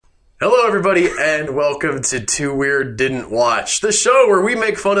Hello, everybody, and welcome to Too Weird Didn't Watch, the show where we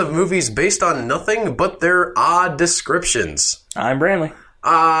make fun of movies based on nothing but their odd descriptions. I'm Branley.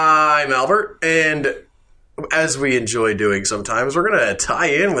 I'm Albert, and as we enjoy doing sometimes, we're going to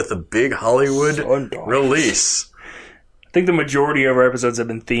tie in with a big Hollywood release. I think the majority of our episodes have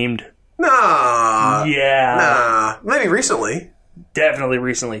been themed. Nah. Yeah. Nah. Maybe recently. Definitely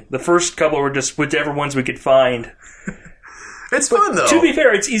recently. The first couple were just whichever ones we could find. It's fun, though. To be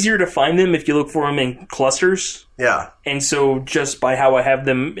fair, it's easier to find them if you look for them in clusters. Yeah. And so just by how I have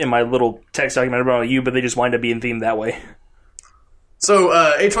them in my little text document about you, but they just wind up being themed that way. So,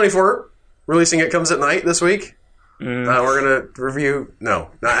 A24, releasing It Comes at Night this week. We're going to review... No,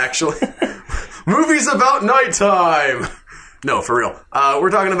 not actually. Movies about nighttime! No, for real. We're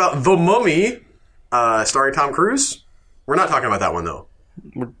talking about The Mummy, starring Tom Cruise. We're not talking about that one, though.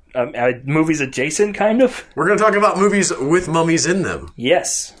 Movies adjacent, kind of? We're going to talk about movies with mummies in them.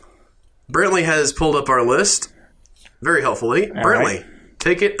 Yes. Brantley has pulled up our list, very helpfully. Brantley, right.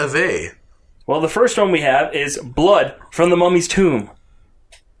 Take it away. Well, the first one we have is Blood from the Mummy's Tomb.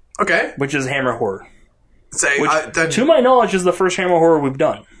 Okay. Which is Hammer horror. Which, to my knowledge, is the first Hammer horror we've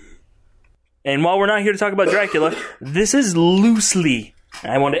done. And while we're not here to talk about Dracula, this is loosely...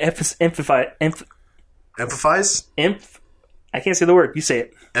 I want to emphasize... Empathize? I can't say the word. You say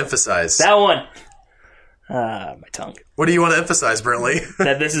it. Emphasize. That one. My tongue. What do you want to emphasize, Brantley?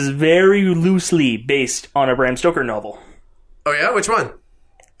 That this is very loosely based on a Bram Stoker novel. Oh, yeah? Which one?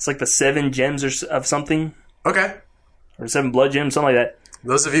 It's like the 7 Gems of something. Okay. Or 7 Blood Gems, something like that.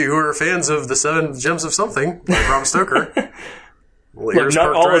 Those of you who are fans of the 7 Gems of something, like Bram Stoker. Look,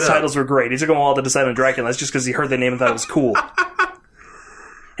 not all his titles were great. He took them all to decide on Dracula. That's just because he heard the name and thought it was cool.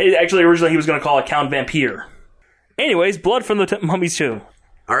 Actually, originally he was going to call it Count Vampire. Anyways, Blood from the Mummy's Tomb.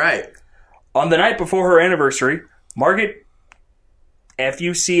 All right. On the night before her anniversary, Margaret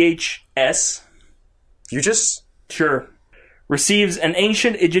Fuchs... Fuchs? Sure. Receives an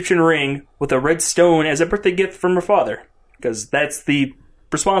ancient Egyptian ring with a red stone as a birthday gift from her father. Because that's the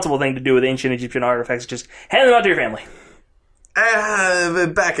responsible thing to do with ancient Egyptian artifacts. Just hand them out to your family.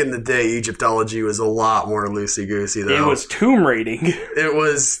 Back in the day, Egyptology was a lot more loosey-goosey, though. It was tomb raiding. It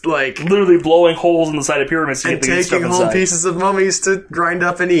was, like... literally blowing holes in the side of pyramids to and get the stuff taking inside. home pieces of mummies to grind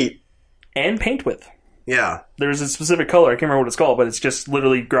up and eat. And paint with. Yeah. There's a specific color. I can't remember what it's called, but it's just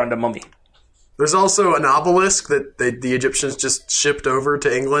literally ground up mummy. There's also an obelisk that the Egyptians just shipped over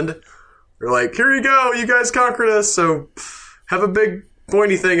to England. They're like, here you go, you guys conquered us, so have a big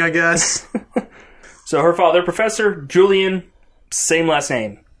pointy thing, I guess. So her father, Professor Julian... Same last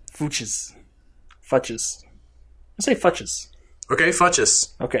name. Fuchs. Futches. I say Futches. Okay,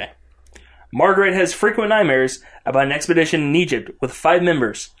 Futches. Okay. Margaret has frequent nightmares about an expedition in Egypt with 5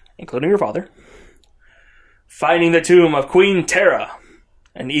 members, including her father, finding the tomb of Queen Tara,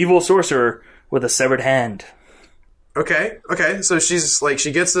 an evil sorcerer with a severed hand. Okay, so she's like,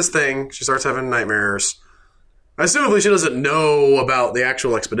 she gets this thing, she starts having nightmares. Assumably she doesn't know about the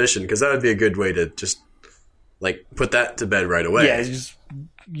actual expedition, because that would be a good way to just... like, put that to bed right away. Yeah, it's just,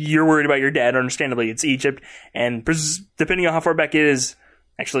 you're worried about your dad. Understandably, it's Egypt. And depending on how far back it is,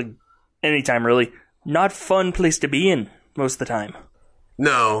 actually, anytime really, not fun place to be in most of the time.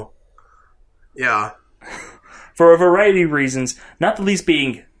 No. Yeah. For a variety of reasons, not the least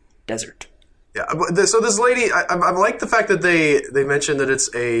being desert. Yeah, so this lady, I like the fact that they mentioned that it's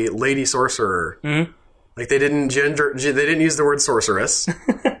a lady sorcerer. Mm-hmm. Like, they didn't use the word sorceress.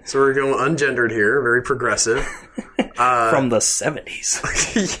 So we're going ungendered here, very progressive. From the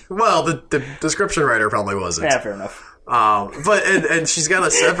 70s. Well, the description writer probably wasn't. Yeah, fair enough. But and she's got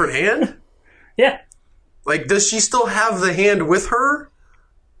a severed hand? Yeah. Like, does she still have the hand with her?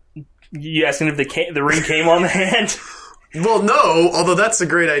 You asking if the ring came on the hand? Well, no, although that's a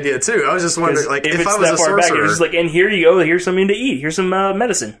great idea, too. I was just wondering, like, if I was a sorcerer... Back, it's just like, and here you go, here's something to eat, here's some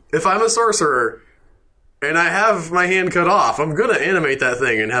medicine. If I'm a sorcerer... and I have my hand cut off, I'm going to animate that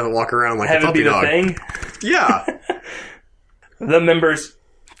thing and have it walk around like a puppy dog. Have it be the thing? Yeah. The members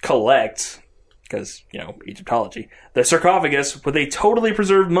collect, because, Egyptology, the sarcophagus with a totally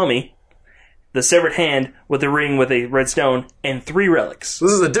preserved mummy, the severed hand with a ring with a red stone, and 3 relics.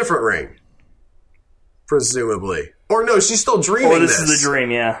 This is a different ring. Presumably. Or no, she's still dreaming this. This is the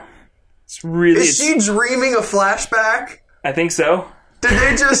dream, yeah. Is she dreaming a flashback? I think so. Did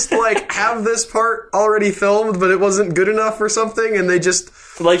they just, like, have this part already filmed, but it wasn't good enough or something, and they just...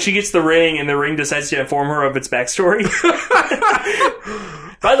 Like, she gets the ring, and the ring decides to inform her of its backstory.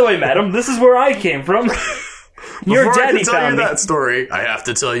 By the way, madam, this is where I came from. Your daddy found me. Before I can tell you that story, I have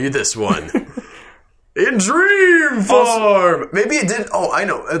to tell you this one. In Dream Farm! Maybe it did. Oh, I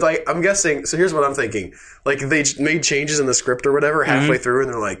know. Like, I'm guessing. So here's what I'm thinking. Like, they made changes in the script or whatever halfway through,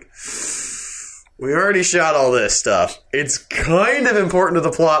 and they're like, we already shot all this stuff. It's kind of important to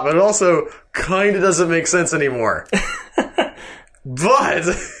the plot, but it also kind of doesn't make sense anymore.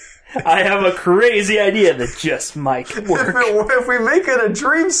 But I have a crazy idea that just might work. if we make it a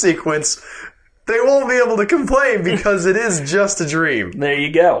dream sequence, they won't be able to complain because it is just a dream. There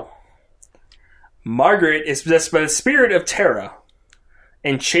you go. Margaret is possessed by the spirit of Terra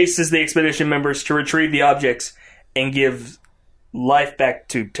and chases the expedition members to retrieve the objects and give life back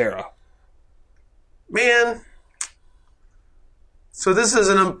to Terra. Man. So this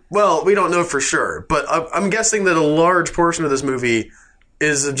isn't well, we don't know for sure, but I'm guessing that a large portion of this movie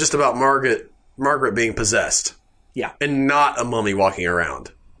is just about Margaret being possessed. Yeah. And not a mummy walking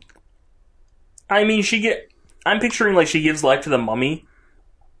around. I mean, I'm picturing like she gives life to the mummy,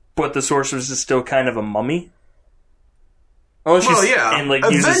 but the sorceress is still kind of a mummy. Well, yeah. And like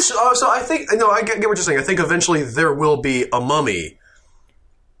so I think I get what you're saying. I think eventually there will be a mummy,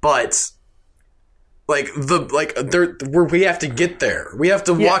 but we have to get there. We have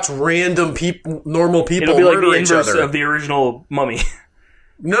to watch random people, normal people, it'll be like murder the each inverse other. of the original mummy.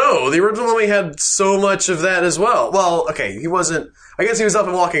 No, the original mummy had so much of that as well. Well, okay, he wasn't. I guess he was up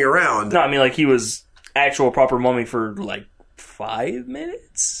and walking around. No, I mean like he was actual proper mummy for like 5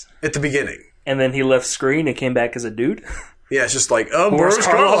 minutes at the beginning, and then he left screen and came back as a dude. Yeah, it's just like, Boris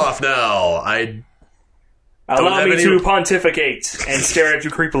Karloff now. Allow me to pontificate and stare at you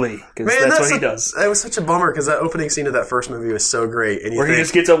creepily, because that's what he does. That was such a bummer, because that opening scene of that first movie was so great. And he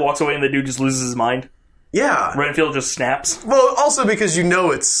just gets up, walks away, and the dude just loses his mind. Yeah. Renfield just snaps. Well, also because you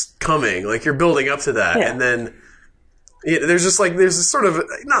know it's coming. Like, you're building up to that. Yeah. And then there's this sort of,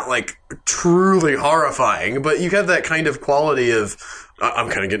 not like truly horrifying, but you have that kind of quality of, I'm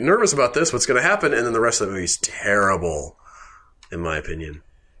kind of getting nervous about this, what's going to happen? And then the rest of the movie's terrible, in my opinion.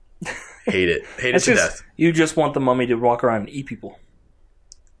 Hate it. Hate it to death. You just want the mummy to walk around and eat people.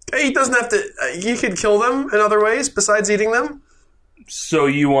 Hey, he doesn't have to... you could kill them in other ways besides eating them? So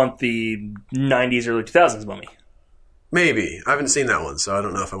you want the 90s, early 2000s mummy? Maybe. I haven't seen that one, so I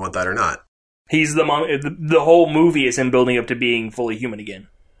don't know if I want that or not. He's the mummy. The whole movie is him building up to being fully human again.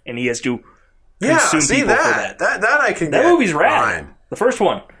 And he has to consume people for that. That I can get. That movie's rad. Fine. The first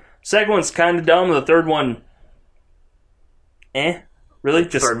one. Second one's kind of dumb. The third one... Really?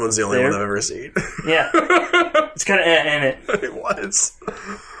 The third one's the only one I've ever seen. Yeah. It's kind of in it. It was.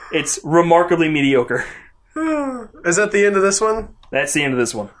 It's remarkably mediocre. Is that the end of this one? That's the end of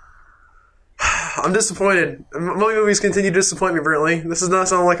this one. I'm disappointed. Mummy movies continue to disappoint me, Brentley. This does not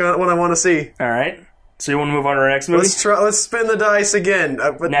sound like what I want to see. All right. So you want to move on to our next movie? Let's spin the dice again.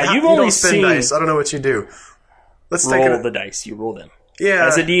 Now, you've only seen... dice. I don't know what you do. Let's roll the dice. You roll them. Yeah.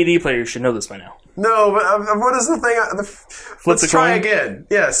 As a D&D player, you should know this by now. No, but what is the thing? Let's try again.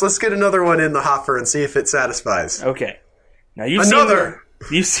 Yes, let's get another one in the hopper and see if it satisfies. Okay. Now you've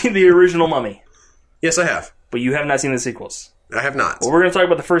seen the original Mummy. Yes, I have. But you have not seen the sequels. I have not. Well, we're going to talk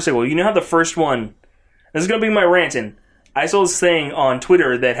about the first sequel. You know how the first one... This is going to be my ranting. I saw this thing on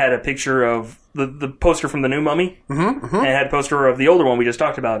Twitter that had a picture of the poster from the new Mummy. Mm-hmm. And it had a poster of the older one we just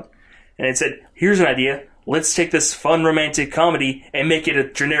talked about. And it said, here's an idea. Let's take this fun romantic comedy and make it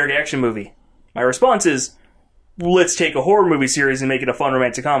a generic action movie. My response is, let's take a horror movie series and make it a fun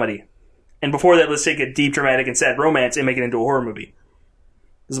romantic comedy. And before that, let's take a deep, dramatic, and sad romance and make it into a horror movie.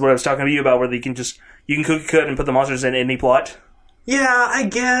 This is what I was talking to you about, where you can cookie cut and put the monsters in any plot. Yeah, I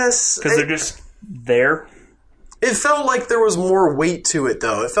guess. Because they're just there. It felt like there was more weight to it,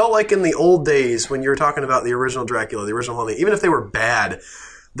 though. It felt like in the old days, when you were talking about the original Dracula, the original Mummy, even if they were bad,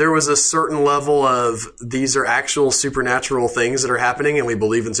 there was a certain level of, these are actual supernatural things that are happening, and we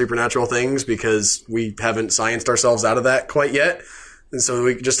believe in supernatural things because we haven't scienced ourselves out of that quite yet. And so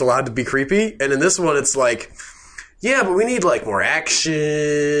we just allowed to be creepy. And in this one, it's like, yeah, but we need, like, more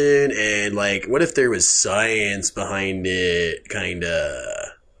action, and, like, what if there was science behind it,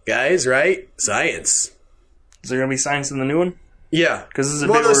 kinda? Guys, right? Science. Is there going to be science in the new one? Yeah. Because this is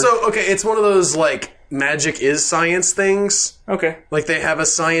it's one of those, like, magic is science things. Okay. Like, they have a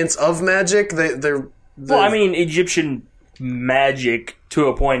science of magic. Well, I mean, Egyptian magic, to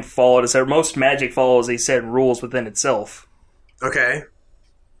a point, most magic follows a set rules within itself. Okay.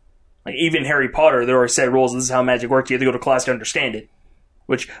 Like, even Harry Potter, there are set rules. This is how magic works. You have to go to class to understand it.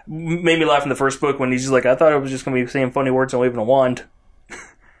 Which made me laugh in the first book when he's just like, I thought I was just going to be saying funny words and waving a wand.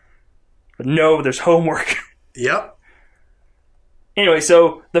 But no, there's homework. Yep. Anyway,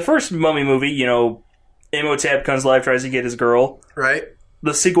 so the first Mummy movie, Imhotep comes alive, tries to get his girl. Right.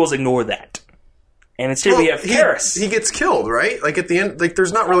 The sequels ignore that. And instead we have Karis. He gets killed, right? Like, at the end, like,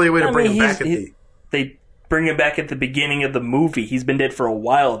 there's not really a way to bring him back at the... they bring him back at the beginning of the movie. He's been dead for a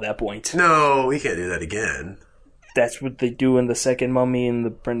while at that point. No, we can't do that again. That's what they do in the second Mummy in the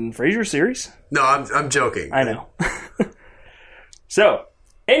Brendan Fraser series. No, I'm joking. I know. So,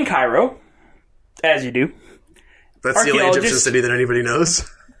 in Cairo, as you do, that's the only Egyptian city that anybody knows.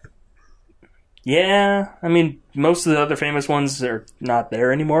 Yeah, I mean, most of the other famous ones are not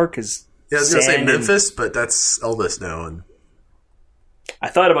there anymore because. Yeah, I was gonna say Memphis, but that's Elvis now. And I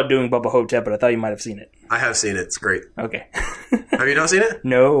thought about doing Bubba Hotep, but I thought you might have seen it. I have seen it. It's great. Okay. Have you not seen it?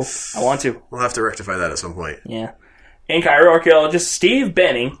 No, I want to. We'll have to rectify that at some point. Yeah. In Cairo, archaeologist Steve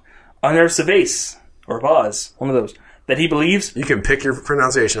Benning unearths a vase, or vase, one of those, that he believes... You can pick your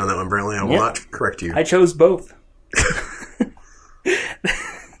pronunciation on that one, Brantley. I will not correct you. I chose both.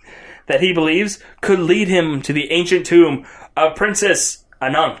 That he believes could lead him to the ancient tomb of Princess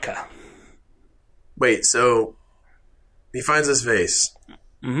Ananka. Wait, so he finds this vase.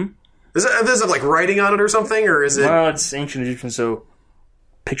 Mm-hmm. Is it like writing on it or something, or is it? Well, it's ancient Egyptian, so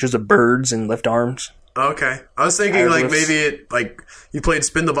pictures of birds and left arms. Okay, I was thinking like maybe it like you played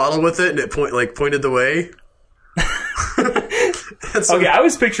spin the bottle with it and it pointed the way. Okay, I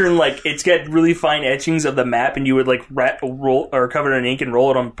was picturing like it's got really fine etchings of the map, and you would like roll or cover it in ink and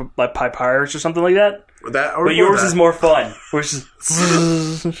roll it on like papyrus or something like that. But yours is more fun, which is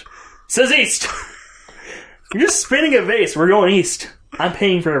says east. You're just spinning a vase. We're going east. I'm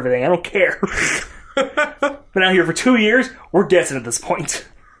paying for everything. I don't care. Been out here for 2 years. We're guessing at this point.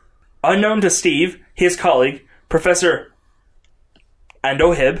 Unknown to Steve, his colleague, Professor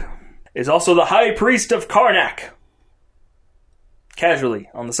Andoheb, is also the High Priest of Karnak. Casually,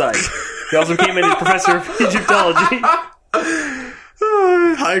 on the side. He also came in as Professor of Egyptology.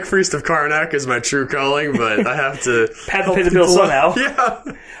 High Priest of Karnak is my true calling, but I have to... Had to pay the bill somehow. Yeah.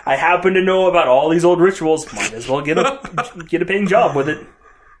 I happen to know about all these old rituals. Might as well get a paying job with it.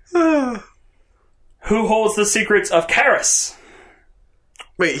 Who holds the secrets of Karis?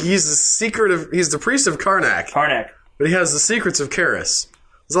 Wait, he's the priest of Karnak. Karnak. But he has the secrets of Karis.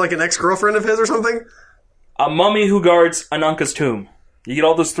 Is it like an ex-girlfriend of his or something? A mummy who guards Ananka's tomb. You get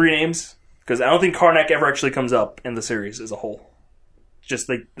all those three names? Because I don't think Karnak ever actually comes up in the series as a whole. Just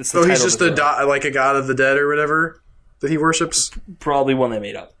like this. Oh, he's just like a god of the dead or whatever that he worships? Probably one they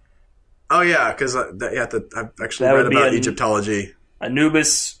made up. Oh, yeah, because I've actually read about Egyptology.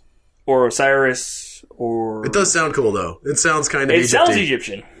 Anubis or Osiris or... It does sound cool, though. It sounds kind of Egyptian. Egypty. It sounds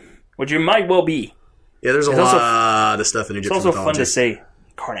Egyptian, which it might well be. Yeah, there's a lot of stuff in Egyptian mythology. It's also mythology. fun to say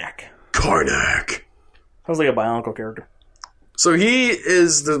Karnak. Karnak. Sounds like a Bionicle character. So he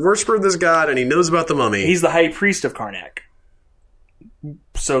is the worshiper of this god, and he knows about the mummy. He's the high priest of Karnak.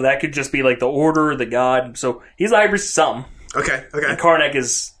 So that could just be like the order, the god. So he's the high priest of something. Okay. And Karnak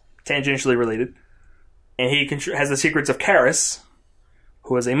is tangentially related. And he has the secrets of Karis,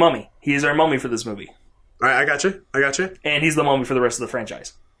 who is a mummy. He is our mummy for this movie. All right, I got you. And he's the mummy for the rest of the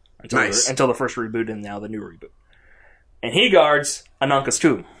franchise. Until the first reboot and now the new reboot. And he guards Ananka's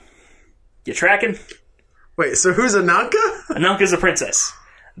tomb. You tracking? Wait, so who's Ananka? Ananka's a princess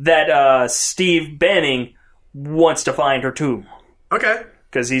that Steve Benning wants to find her tomb. Okay.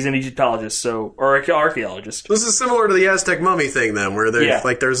 Because he's an Egyptologist, or archaeologist. This is similar to the Aztec mummy thing, then, where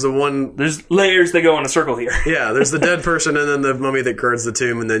there's the one... There's layers that go in a circle here. Yeah, there's the dead person and then the mummy that guards the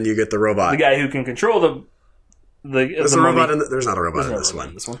tomb, and then you get the robot. The guy who can control the There's a robot there's not a robot in this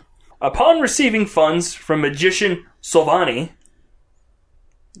one. Upon receiving funds from magician Solvani...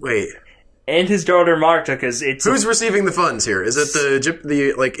 Wait... And his daughter Marta, because it's... Who's receiving the funds here? Is it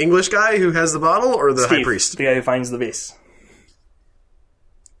the English guy who has the bottle, or the high priest? The guy who finds the vase.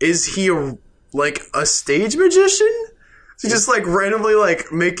 Is he a stage magician? Is he just randomly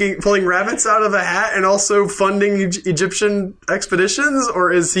pulling rabbits out of a hat and also funding Egyptian expeditions?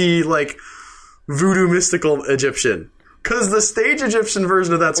 Or is he voodoo mystical Egyptian? Because the stage Egyptian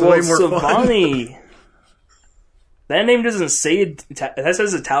version of that's way more fun. That name doesn't say... That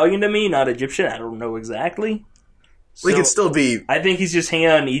says Italian to me, not Egyptian. I don't know exactly. He could still be... I think he's just hanging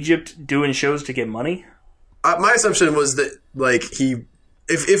out in Egypt doing shows to get money. My assumption was that, he...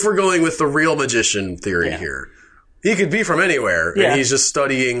 If we're going with the real magician theory here, he could be from anywhere, and he's just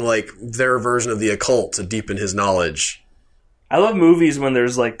studying, their version of the occult to deepen his knowledge. I love movies when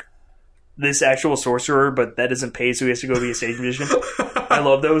there's, this actual sorcerer, but that doesn't pay, so he has to go be a stage magician. I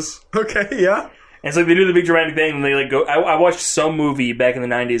love those. Okay, yeah. And it's they do the big dramatic thing, and they go... I watched some movie back in the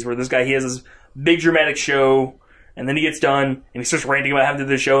 90s where this guy, he has this big dramatic show, and then he gets done, and he starts ranting about having to do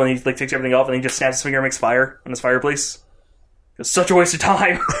the show, and he takes everything off, and he just snaps his finger and makes fire on his fireplace. It's such a waste of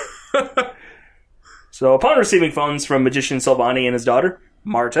time. So upon receiving funds from magician Solvani and his daughter,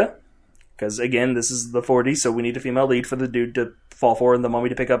 Marta, because again, this is the 40s, so we need a female lead for the dude to fall for and the mummy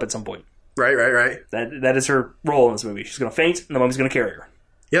to pick up at some point. Right. That is her role in this movie. She's going to faint, and the mummy's going to carry her.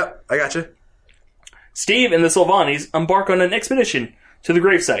 Yep, I gotcha. Steve and the Sylvanis embark on an expedition to the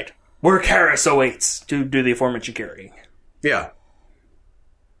gravesite, where Karis awaits to do the aforementioned carrying. Yeah.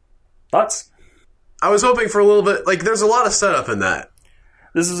 Thoughts? I was hoping for a little bit... Like, there's a lot of setup in that.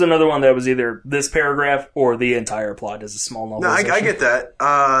 This is another one that was either this paragraph or the entire plot as a small novel. No, I get that.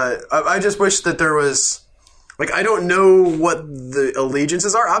 I just wish that there was... Like, I don't know what the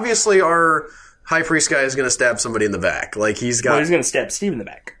allegiances are. Obviously, our high priest guy is going to stab somebody in the back. Like, he's got... Well, he's going to stab Steve in the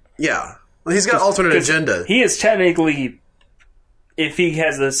back. Yeah. Well, he's got alternate agenda. He is technically... If he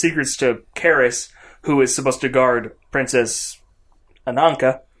has the secrets to Karis, who is supposed to guard Princess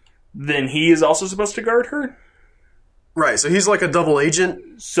Ananka, then he is also supposed to guard her? Right, so he's like a double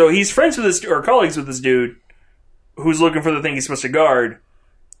agent? So he's friends with this... Or colleagues with this dude who's looking for the thing he's supposed to guard.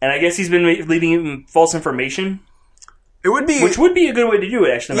 And I guess he's been leading him false information. It would be... Which would be a good way to do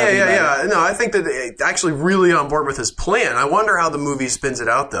it, actually. Yeah. No, I think that it's actually really on board with his plan. I wonder how the movie spins it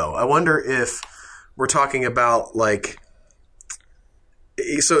out, though. I wonder if we're talking about, like...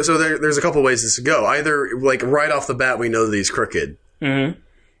 So there's a couple ways this could go. Either, like, right off the bat, we know that he's crooked. Mm-hmm.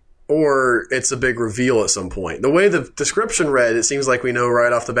 Or it's a big reveal at some point. The way the description read, it seems like we know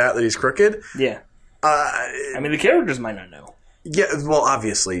right off the bat that he's crooked. Yeah. I mean, the characters might not know. Yeah, well,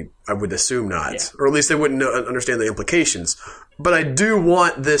 obviously, I would assume not. Yeah. Or at least they wouldn't understand the implications. But I do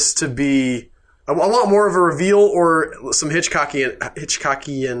want this to be... I want more of a reveal or some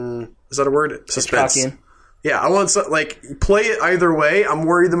Hitchcockian... Is that a word? Suspense. Hitchcockian. Yeah, I want some... Like, play it either way. I'm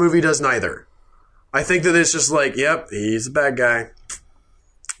worried the movie does neither. I think that it's just like, yep, he's a bad guy.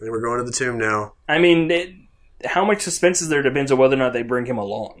 And we're going to the tomb now. I mean, how much suspense is there depends on whether or not they bring him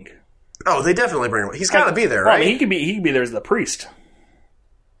along. Oh, they definitely bring him. He's got to be there, right? I mean, he could be there as the priest.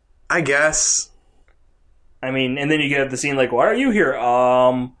 I guess. I mean, and then you get the scene like, why are you here?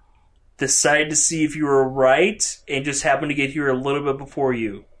 Decided to see if you were right and just happened to get here a little bit before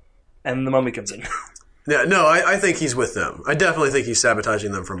you. And the mummy comes in. Yeah, no, I think he's with them. I definitely think he's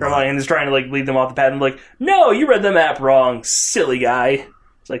sabotaging them from behind. And is trying to, like, lead them off the path and like, no, you read the map wrong, silly guy.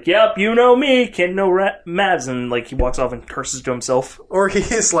 It's like, yep, you know me, can't know maps. And, like, he walks off and curses to himself. Or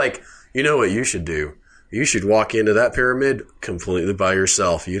he's like... You know what you should do? You should walk into that pyramid completely by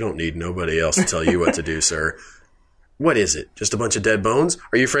yourself. You don't need nobody else to tell you what to do, sir. What is it? Just a bunch of dead bones?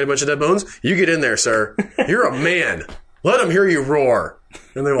 Are you afraid of a bunch of dead bones? You get in there, sir. You're a man. Let him hear you roar.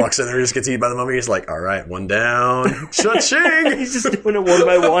 And then he walks in there and just gets eaten by the mummy. He's like, all right, one down. Cha-ching! He's just doing it one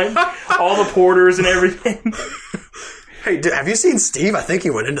by one. All the porters and everything. Hey, have you seen Steve? I think he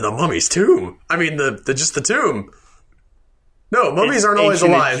went into the mummy's tomb. I mean, just the tomb. No, mummies aren't always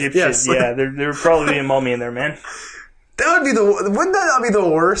alive. Egyptians. Yes. Yeah, there would probably be a mummy in there, man. Wouldn't that not be the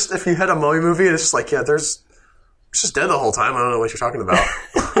worst if you had a mummy movie and it's just like, yeah, it's just dead the whole time. I don't know what you're talking about.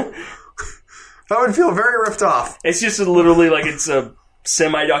 That would feel very ripped off. It's just literally like it's a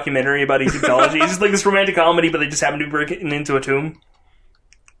semi-documentary about Egyptology. It's just like this romantic comedy, but they just happen to be breaking into a tomb.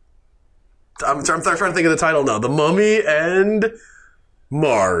 I'm trying to think of the title now. The Mummy and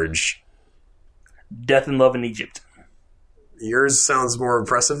Marge. Death and Love in Egypt. Yours sounds more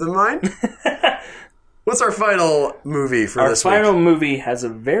impressive than mine. What's our final movie for this week? Our final movie has a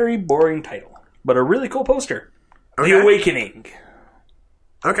very boring title, but a really cool poster. Okay. The Awakening.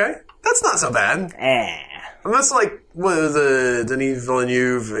 Okay. That's not so bad. And that's like Denis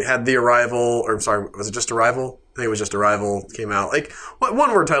Villeneuve had The Arrival, or I'm sorry, was it just Arrival? I think it was just Arrival came out. Like,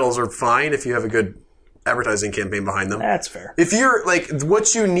 one-word titles are fine if you have a good advertising campaign behind them. That's fair. If you're, like,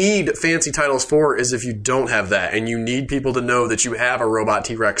 what you need fancy titles for is if you don't have that, and you need people to know that you have a robot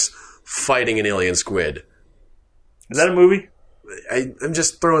T-Rex fighting an alien squid. Is that a movie? I'm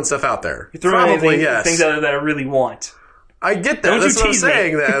just throwing stuff out there. You're throwing things out that I really want. I get that. That's what I'm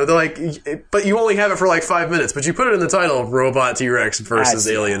saying. That like, but you only have it for like 5 minutes. But you put it in the title: Robot T-Rex versus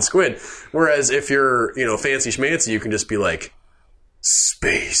Alien Squid. Whereas if you're, fancy schmancy, you can just be like,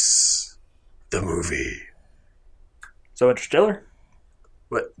 Space, the movie. So Interstellar?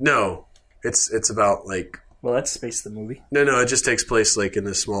 What? No, it's about like. Well, that's Space, the movie. No, it just takes place like in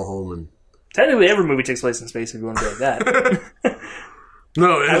this small home and. Technically, every movie takes place in space if you want to be like that.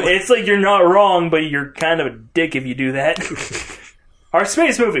 No, it's like you're not wrong, but you're kind of a dick if you do that. Our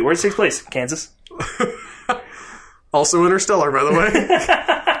space movie, where it takes place? Kansas. Also Interstellar, by the way.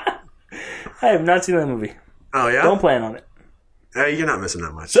 I have not seen that movie. Oh, yeah? Don't plan on it. You're not missing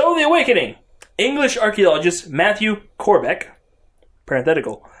that much. So, The Awakening. English archaeologist Matthew Corbeck,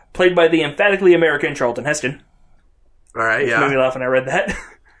 parenthetical, played by the emphatically American Charlton Heston. All right, yeah. It made me laugh when I read that.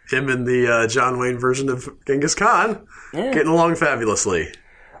 Him and the John Wayne version of Genghis Khan. Yeah. Getting along fabulously.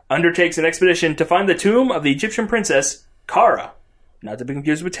 Undertakes an expedition to find the tomb of the Egyptian princess, Kara, not to be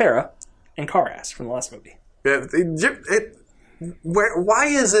confused with Tara, and Karass from the last movie. Yeah, why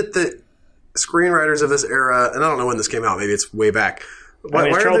is it that screenwriters of this era, and I don't know when this came out, maybe it's way back.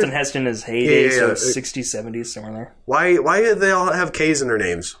 Why Charlton Heston is heyday, so 60s, 70s, somewhere there. Why did they all have K's in their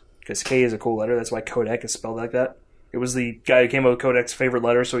names? Because K is a cool letter. That's why Kodak is spelled like that. It was the guy who came up with Kodak's favorite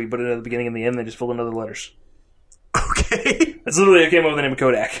letter, so he put it at the beginning and the end, and they just filled in other letters. Okay. That's literally who came up with the name of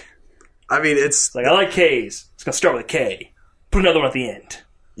Kodak. I mean, it's like, I like K's. It's going to start with a K. Put another one at the end.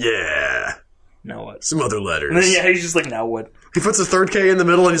 Yeah. Now what? Some other letters. And then, he's just like, now what? He puts a third K in the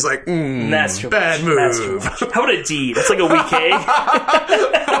middle, and he's like, that's too bad much. move. That's too much. How about a D? That's like a weak K.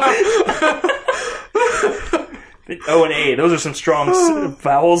 O and A. Those are some strong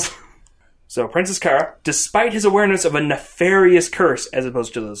vowels. So, Princess Kara, despite his awareness of a nefarious curse, as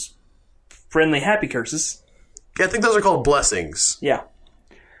opposed to those friendly, happy curses. Yeah, I think those are called blessings. Yeah.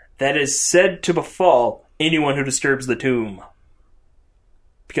 That is said to befall anyone who disturbs the tomb.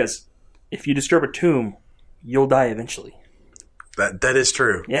 Because if you disturb a tomb, you'll die eventually. That is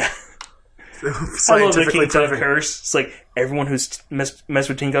true. Yeah. I love the King Tut curse. It's like everyone who's messed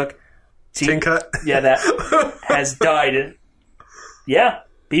with Tinkuk. Tinkut? Yeah, that has died. Yeah,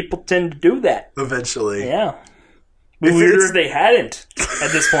 people tend to do that. Eventually. Yeah. It'd be weirder if they hadn't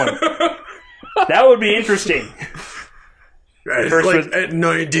at this point. That would be interesting. Like at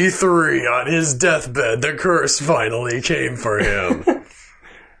 93 on his deathbed, the curse finally came for him.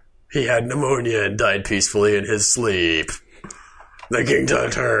 He had pneumonia and died peacefully in his sleep. The King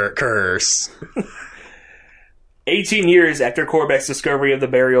Tut curse. 18 years after Korvax's discovery of the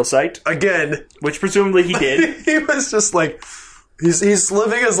burial site. Again. Which presumably he did. He was just like, he's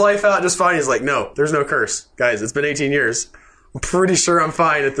living his life out just fine. He's like, no, there's no curse. Guys, it's been 18 years. I'm pretty sure I'm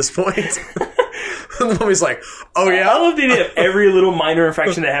fine at this point. And the mommy's like, oh yeah? I love the idea of every little minor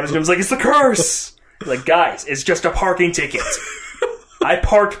infraction that happens to him. It's like, it's the curse. Like, guys, it's just a parking ticket. I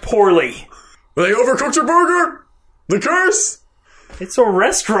parked poorly. They overcooked your burger? The curse? It's a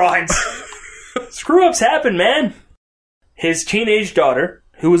restaurant. Screw-ups happen, man. His teenage daughter,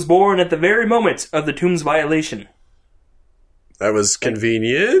 who was born at the very moment of the tomb's violation. That was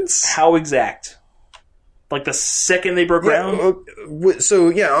convenient. How exact? Like the second they broke ground? So,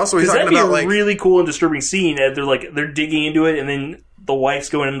 yeah, also he's talking about, that'd be a really cool and disturbing scene. They're digging into it, and then the wife's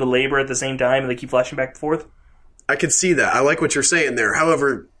going into labor at the same time, and they keep flashing back and forth. I could see that. I like what you're saying there.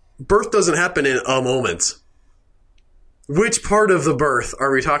 However, birth doesn't happen in a moment. Which part of the birth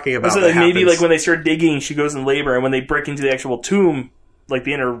are we talking about? So maybe like when they start digging, she goes in labor, and when they break into the actual tomb, like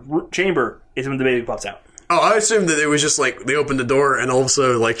the inner chamber, is when the baby pops out. Oh, I assumed that it was just like they opened the door, and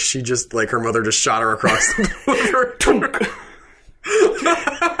also like she just like her mother just shot her across the door.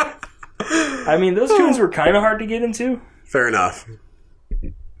 I mean, those tombs were kind of hard to get into. Fair enough.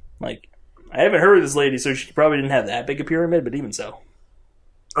 Like, I haven't heard of this lady, so she probably didn't have that big a pyramid, but even so.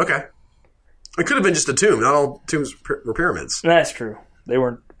 Okay. It could have been just a tomb. Not all tombs were pyramids. That's true. They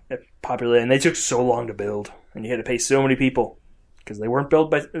weren't popular, and they took so long to build, and you had to pay so many people because they weren't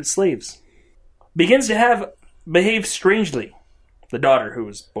built by slaves. Begins to behave strangely. The daughter who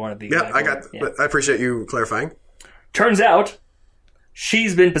was born at the... I appreciate you clarifying. Turns out,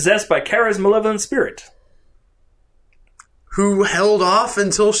 she's been possessed by Kara's malevolent spirit. Who held off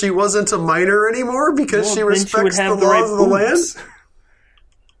until she wasn't a minor anymore because she respects the laws of the land?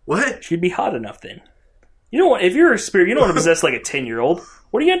 What? She'd be hot enough then. You don't want, if you're a spirit, you don't want to possess like a 10-year-old.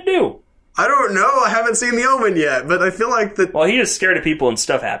 What are you going to do? I don't know. I haven't seen The Omen yet, but I feel like that... Well, he just scared of people and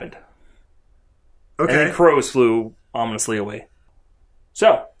stuff happened. Okay. And then crows flew ominously away.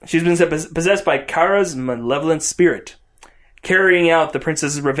 So, she's been possessed by Kara's malevolent spirit, carrying out the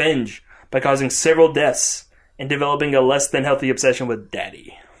princess's revenge by causing several deaths and developing a less than healthy obsession with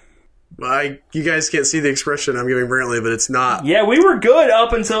daddy. You guys can't see the expression I'm giving Brantley, but it's not. Yeah, we were good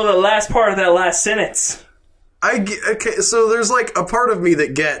up until the last part of that last sentence. Okay, so there's like a part of me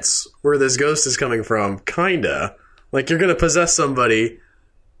that gets where this ghost is coming from, kinda. Like, you're gonna possess somebody...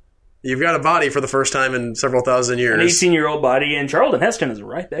 You've got a body for the first time in several thousand years. An 18-year-old body, and Charlton Heston is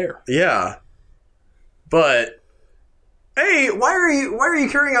right there. Yeah. But, hey, why are you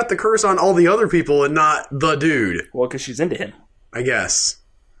carrying out the curse on all the other people and not the dude? Well, because she's into him. I guess.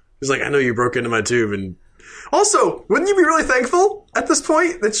 He's like, I know you broke into my tube, and... Also, wouldn't you be really thankful at this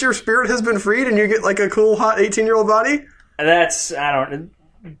point that your spirit has been freed and you get, like, a cool, hot 18-year-old body?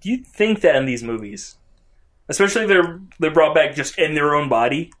 Do you think that in these movies? Especially if they're brought back just in their own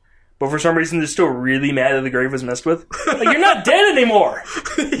body... But for some reason, they're still really mad that the grave was messed with. Like, you're not dead anymore!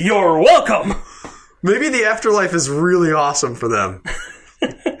 You're welcome! Maybe the afterlife is really awesome for them.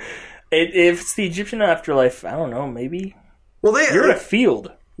 If it's the Egyptian afterlife, I don't know, maybe. Well, you're in a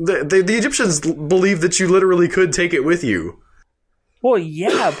field. The Egyptians believe that you literally could take it with you. Well,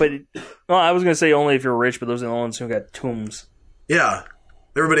 yeah, but I was going to say only if you're rich, but those are the ones who got tombs. Yeah.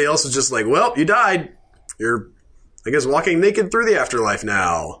 Everybody else is just like, well, you died. You're, I guess, walking naked through the afterlife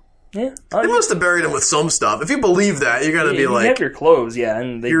now. Yeah. They must have buried him with some stuff. If you believe that, you got to be like, you have your clothes, yeah.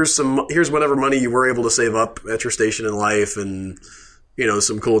 And here's whatever money you were able to save up at your station in life and,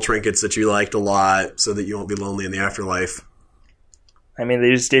 some cool trinkets that you liked a lot so that you won't be lonely in the afterlife. I mean, they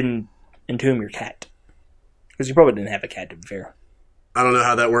just didn't entomb your cat. Because you probably didn't have a cat, to be fair. I don't know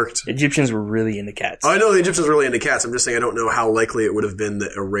how that worked. Egyptians were really into cats. Oh, I know the Egyptians were really into cats. I'm just saying I don't know how likely it would have been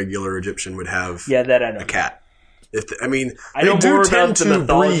that a regular Egyptian would have a cat. I know more about the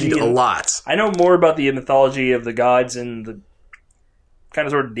mythology. Breed a lot. I know more about the mythology of the gods and the kind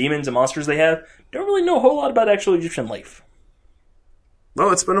of sort of demons and monsters they have. Don't really know a whole lot about actual Egyptian life.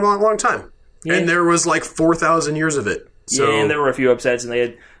 Well, it's been a long time. Yeah. And there was like 4,000 years of it. So. Yeah, and there were a few upsets, and they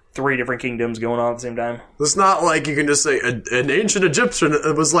had 3 different kingdoms going on at the same time. It's not like you can just say an ancient Egyptian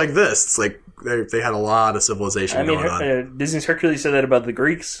was like this. It's like they had a lot of civilization going on. Disney's Hercules said that about the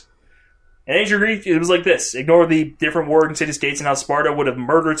Greeks. In ancient Greek, it was like this. Ignore the different warring city-states and how Sparta would have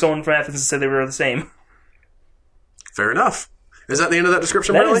murdered someone from Athens and said they were the same. Fair enough. Is that the end of that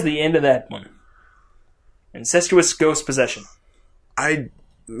description, That is the end of that one. Incestuous ghost possession. I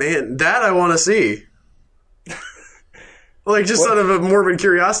want to see. Like, just out of a morbid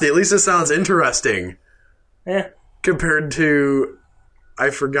curiosity, at least it sounds interesting. Yeah. Compared to,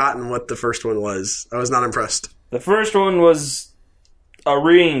 I've forgotten what the first one was. I was not impressed. The first one was a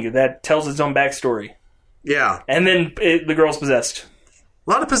ring that tells its own backstory. Yeah. And then the girl's possessed.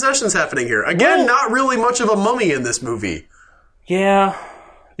 A lot of possessions happening here. Again, not really much of a mummy in this movie. Yeah.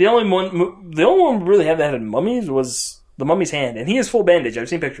 The only one we really had that had mummies was the mummy's hand, and he has full bandage. I've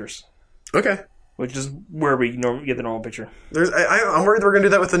seen pictures. Okay. Which is where we get the normal picture. I'm worried we're going to do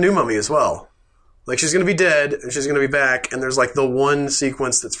that with the new mummy as well. Like, she's going to be dead, and she's going to be back, and there's like the one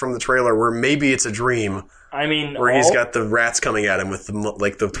sequence that's from the trailer where maybe it's a dream. I mean, where he's got the rats coming at him with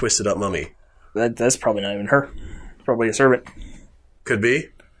the twisted up mummy. That's probably not even her. Probably a servant. Could be.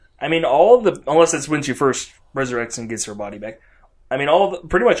 I mean, unless it's when she first resurrects and gets her body back. I mean,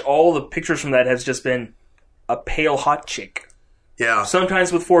 pretty much all the pictures from that has just been a pale, hot chick. Yeah.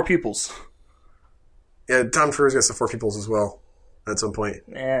 Sometimes with 4 pupils. Yeah, Tom Cruise gets the 4 pupils as well at some point.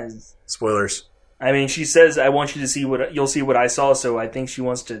 Yeah. Spoilers. I mean, she says, I want you to see you'll see what I saw, so I think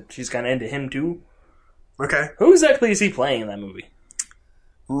she's kind of into him too. Okay. Who exactly is he playing in that movie?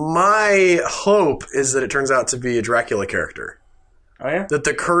 My hope is that it turns out to be a Dracula character. Oh, yeah? That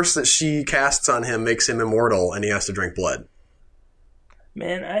the curse that she casts on him makes him immortal and he has to drink blood.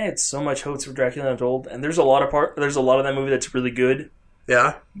 Man, I had so much hopes for Dracula Untold, and there's a lot of that movie that's really good.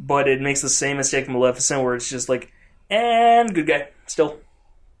 Yeah? But it makes the same mistake from Maleficent where it's just like, and good guy, still.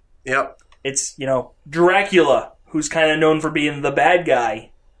 Yep. It's, Dracula, who's kind of known for being the bad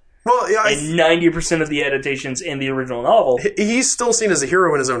guy. Well, yeah. And 90% of the adaptations in the original novel. He's still seen as a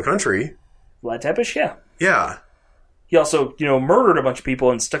hero in his own country. Vlad Tepes, yeah. Yeah. He also, murdered a bunch of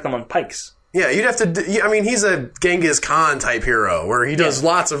people and stuck them on pikes. Yeah, you'd have to... I mean, he's a Genghis Khan type hero, where he does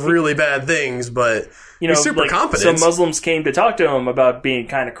lots of really bad things, but he's super competent. Some Muslims came to talk to him about being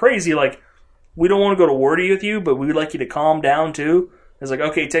kind of crazy, like, we don't want to go to war with you, but we would like you to calm down, too. It's like,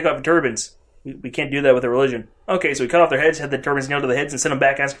 okay, take off your turbans. We can't do that with a religion. Okay, so he cut off their heads, had the turbans nailed to the heads, and sent them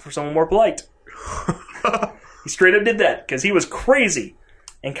back asking for someone more polite. He straight up did that, because he was crazy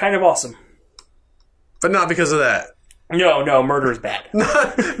and kind of awesome. But not because of that. No, murder is bad.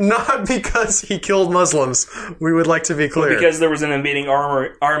 Not because he killed Muslims. We would like to be clear. But because there was an invading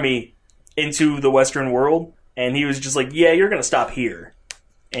army into the Western world, and he was just like, yeah, you're going to stop here.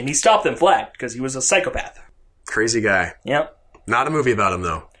 And he stopped them flat, because he was a psychopath. Crazy guy. Yep. Not a movie about him,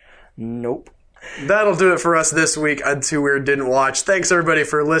 though. Nope. That'll do it for us this week on Too Weird Didn't Watch. Thanks, everybody,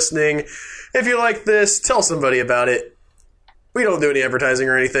 for listening. If you like this, tell somebody about it. We don't do any advertising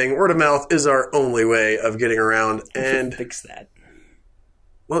or anything. Word of mouth is our only way of getting around. And fix that.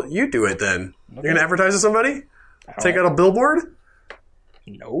 Well, you do it then. Okay. You're going to advertise to somebody? Take out a billboard?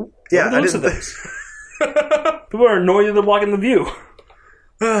 No. Yeah, I didn't think. People are annoyed that they're blocking the view.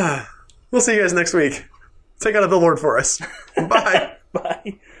 We'll see you guys next week. Take out a billboard for us. Bye.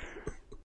 Bye.